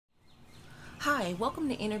Hi, welcome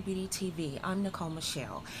to Inner Beauty TV. I'm Nicole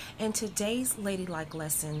Michelle, and today's Ladylike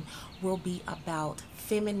lesson will be about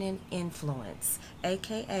feminine influence,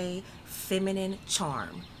 aka feminine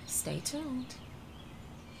charm. Stay tuned.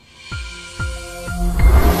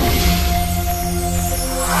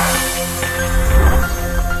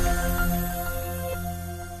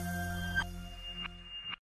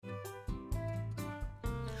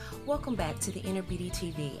 Welcome back to the Inner Beauty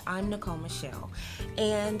TV. I'm Nicole Michelle,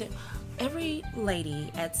 and every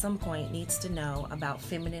lady at some point needs to know about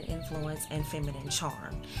feminine influence and feminine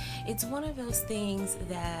charm. It's one of those things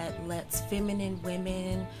that lets feminine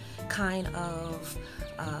women kind of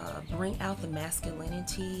bring out the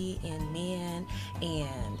masculinity in men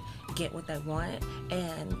and get what they want.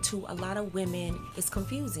 And to a lot of women, it's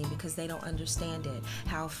confusing because they don't understand it.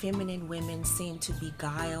 How feminine women seem to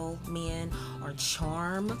beguile men or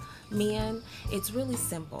charm men. It's really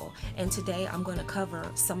simple. And today I'm going to cover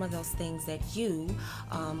some of those things that you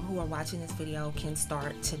who are watching this video can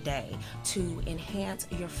start today to enhance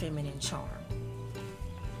your feminine charm.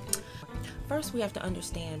 First, we have to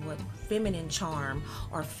understand what feminine charm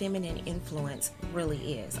or feminine influence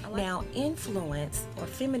really is. Now, influence or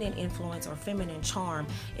feminine charm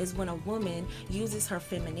is when a woman uses her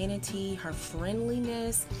femininity, her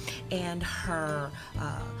friendliness, and her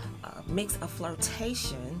mix of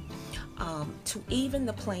flirtation to even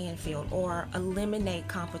the playing field or eliminate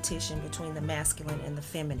competition between the masculine and the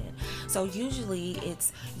feminine. So usually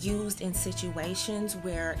it's used in situations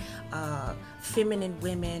where feminine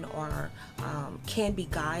women can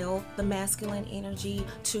beguile the masculine energy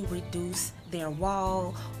to reduce their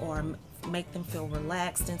wall or make them feel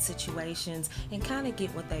relaxed in situations and kind of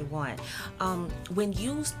get what they want. When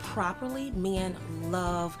used properly, men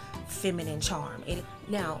love feminine charm.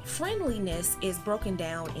 Now, friendliness is broken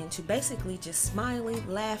down into basically just smiling,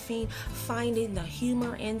 laughing, finding the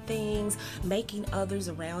humor in things, making others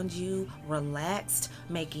around you relaxed,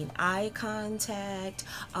 making eye contact,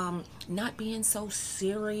 not being so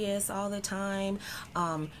serious all the time.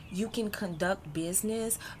 You can conduct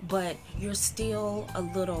business, but you're still a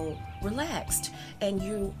little relaxed and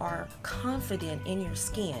you are confident in your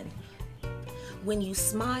skin. When you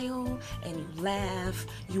smile and you laugh,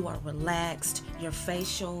 you are relaxed, your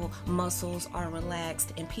facial muscles are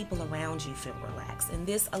relaxed, and people around you feel relaxed. And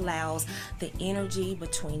this allows the energy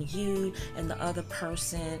between you and the other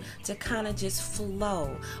person to kind of just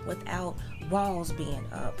flow without walls being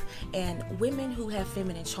up. And women who have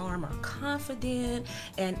feminine charm are confident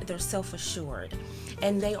and they're self-assured.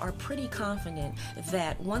 And they are pretty confident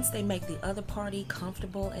that once they make the other party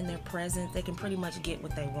comfortable in their presence, they can pretty much get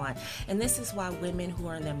what they want. And this is why women who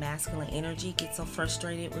are in their masculine energy get so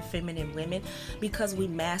frustrated with feminine women, because we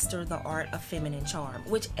master the art of feminine charm,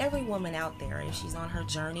 which every woman out there, if she's on her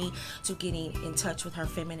journey to getting in touch with her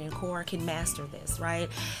feminine core, can master this, right?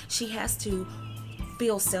 She has to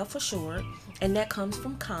feel self-assured, and that comes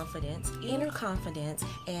from confidence, inner confidence,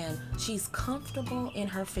 and she's comfortable in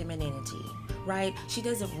her femininity, right? She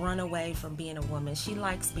doesn't run away from being a woman. She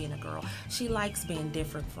likes being a girl. She likes being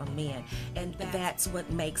different from men, and that's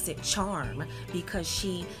what makes it charm, because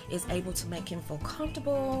she is able to make him feel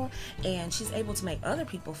comfortable, and she's able to make other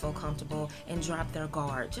people feel comfortable and drop their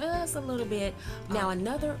guard just a little bit. Now,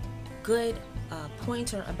 another good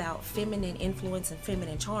pointer about feminine influence and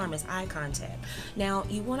feminine charm is eye contact. Now,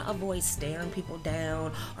 you want to avoid staring people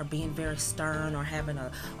down or being very stern or having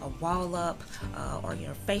a wall up or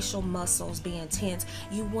your facial muscles being tense.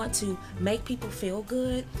 You want to make people feel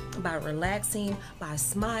good by relaxing, by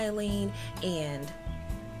smiling, and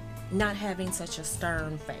not having such a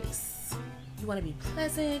stern face. You want to be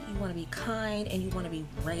pleasant, you want to be kind, and you want to be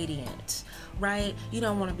radiant, right? You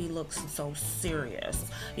don't want to be looking so serious,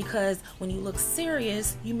 because when you look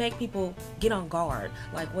serious, you make people get on guard.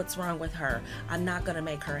 Like, what's wrong with her? I'm not going to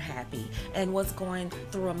make her happy. And what's going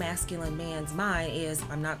through a masculine man's mind is,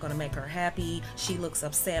 I'm not going to make her happy. She looks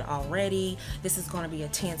upset already. This is going to be a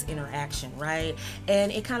tense interaction, right?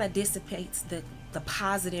 And it kind of dissipates the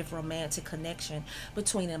positive romantic connection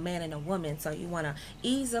between a man and a woman. So you want to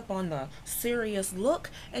ease up on the serious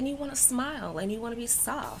look, and you want to smile, and you want to be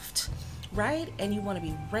soft, right? And you want to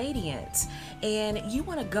be radiant, and you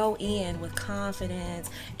want to go in with confidence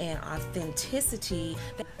and authenticity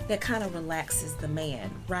that kind of relaxes the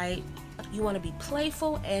man, right? You want to be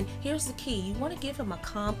playful, and here's the key: you want to give him a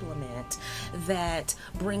compliment that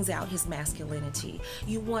brings out his masculinity.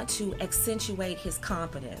 You want to accentuate his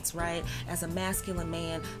confidence, right? As a masculine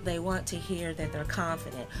man, they want to hear that they're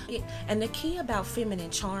confident. And the key about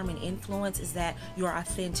feminine charm and influence is that you're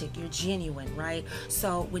authentic, you're genuine, right?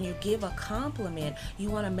 So when you give a compliment, you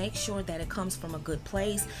want to make sure that it comes from a good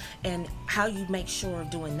place. And how you make sure of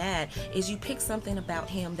doing that is you pick something about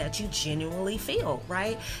him that you genuinely feel,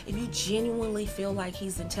 right? If you genuinely feel like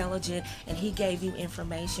he's intelligent and he gave you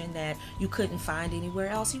information that you couldn't find anywhere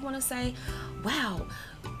else, you want to say, wow,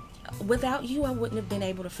 without you, I wouldn't have been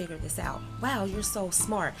able to figure this out. Wow, you're so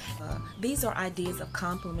smart. These are ideas of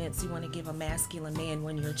compliments you want to give a masculine man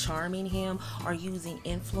when you're charming him or using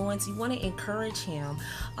influence. You want to encourage him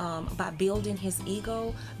by building his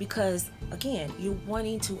ego, because again, you're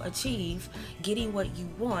wanting to achieve getting what you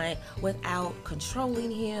want without controlling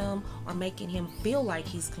him or making him feel like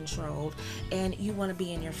he's controlled. And you want to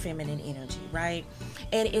be in your feminine energy, right?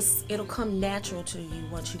 And it'll come natural to you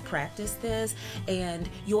once you practice this, and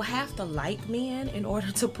you'll have to like men in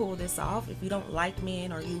order to pull this off. If you don't like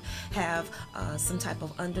men, or you have some type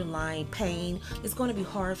of underlying pain, it's going to be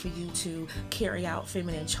hard for you to carry out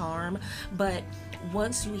feminine charm. But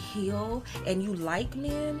once you heal and you like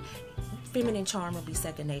men, feminine charm will be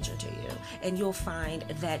second nature to you, and you'll find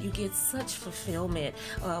that you get such fulfillment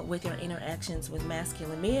with your interactions with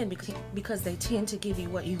masculine men, because they tend to give you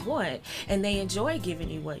what you want, and they enjoy giving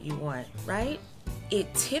you what you want, right?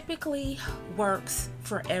 It typically works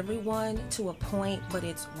for everyone to a point, but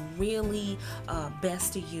it's really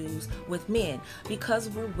best to use with men, because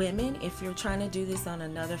we're women. If you're trying to do this on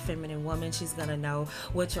another feminine woman, she's gonna know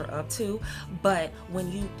what you're up to. But when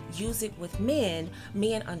you use it with men,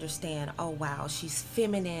 men understand, oh wow, she's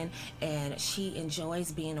feminine and she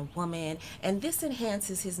enjoys being a woman, and this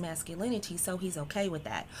enhances his masculinity, so he's okay with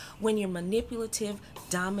that. When you're manipulative,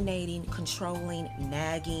 dominating, controlling,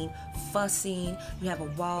 nagging, fussing, you have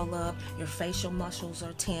a wall up, your facial muscles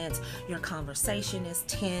are tense, your conversation is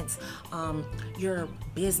tense, you're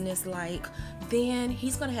business-like, then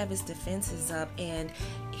he's going to have his defenses up, and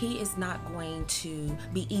he is not going to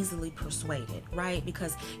be easily persuaded, right?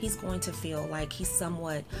 Because he's going to feel like he's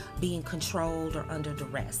somewhat being controlled or under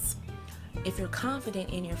duress. If you're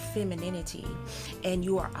confident in your femininity and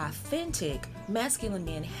you are authentic, masculine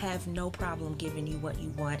men have no problem giving you what you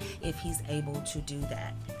want if he's able to do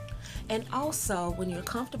that. And also, when you're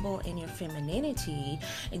comfortable in your femininity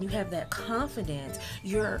and you have that confidence,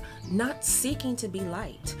 you're not seeking to be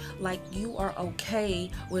liked. Like, you are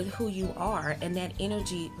okay with who you are, and that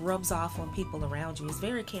energy rubs off on people around you. It's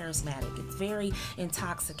very charismatic. It's very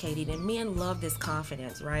intoxicating, and men love this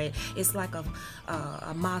confidence, right? It's like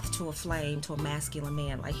a moth to a flame to a masculine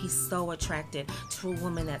man. Like, he's so attracted to a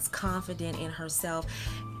woman that's confident in herself.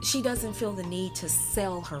 She doesn't feel the need to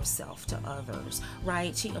sell herself to others,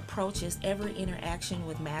 right? She approaches every interaction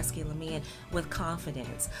with masculine men with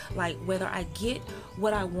confidence. Like, whether I get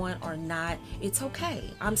what I want or not, it's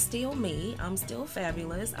okay. I'm still me. I'm still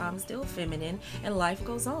fabulous. I'm still feminine, and life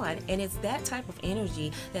goes on. And it's that type of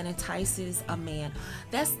energy that entices a man.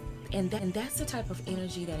 That's the type of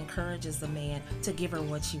energy that encourages the man to give her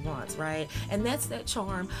what she wants, right? And that's that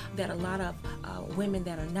charm that a lot of women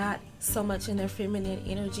that are not so much in their feminine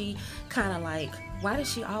energy kind of like, why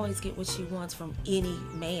does she always get what she wants from any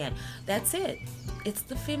man? That's it. It's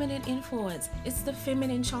the feminine influence. It's the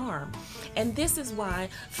feminine charm. And this is why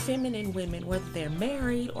feminine women, whether they're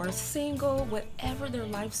married or single, whatever their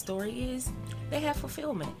life story is, they have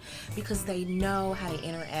fulfillment, because they know how to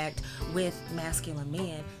interact with masculine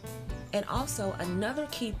men. And also, another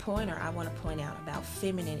key pointer I want to point out about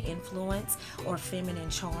feminine influence or feminine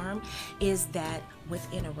charm is that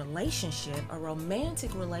within a relationship, a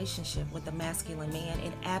romantic relationship with a masculine man,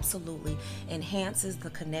 it absolutely enhances the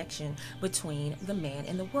connection between the man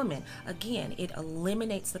and the woman. Again, it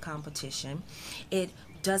eliminates the competition. It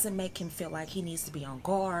doesn't make him feel like he needs to be on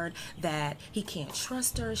guard, that he can't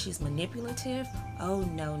trust her, she's manipulative. Oh,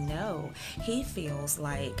 no, no. He feels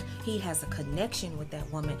like he has a connection with that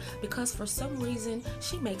woman because for some reason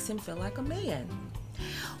she makes him feel like a man.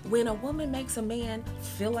 When a woman makes a man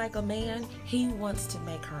feel like a man, he wants to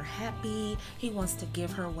make her happy, he wants to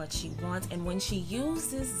give her what she wants, and when she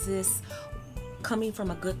uses this coming from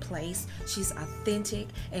a good place, she's authentic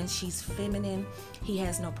and she's feminine, he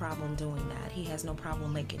has no problem doing that. He has no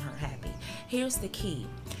problem making her happy. Here's the key.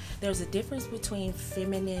 There's a difference between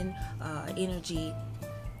feminine energy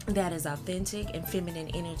that is authentic and feminine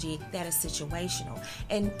energy that is situational.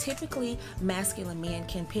 And typically masculine men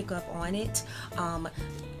can pick up on it.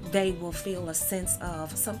 they will feel a sense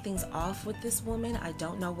of something's off with this woman. I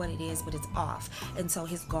don't know what it is, but it's off. And so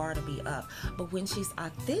his guard will be up. But when she's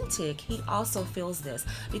authentic, he also feels this,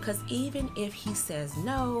 because even if he says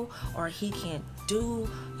no, or he can't do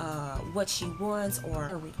what she wants,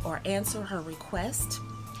 or answer her request,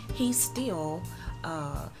 he still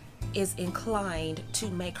is inclined to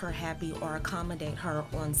make her happy or accommodate her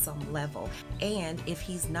on some level. And if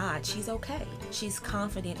he's not, she's okay. She's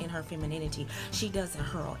confident in her femininity. She doesn't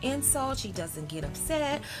hurl insults, she doesn't get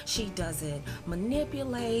upset, she doesn't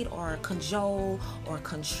manipulate or cajole or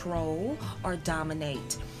control or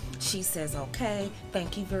dominate. She says, okay,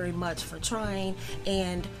 thank you very much for trying,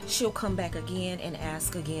 and she'll come back again and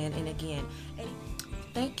ask again and again. And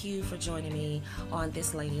thank you for joining me on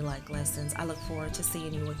this Ladylike Lessons. I look forward to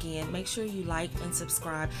seeing you again. Make sure you like and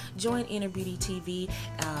subscribe. Join Inner Beauty TV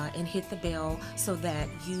and hit the bell so that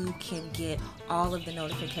you can get all of the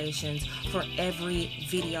notifications for every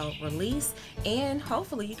video release. And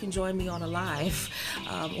hopefully you can join me on a live.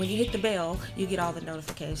 When you hit the bell, you get all the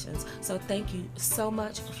notifications. So thank you so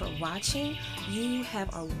much for watching. You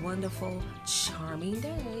have a wonderful, charming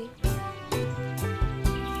day.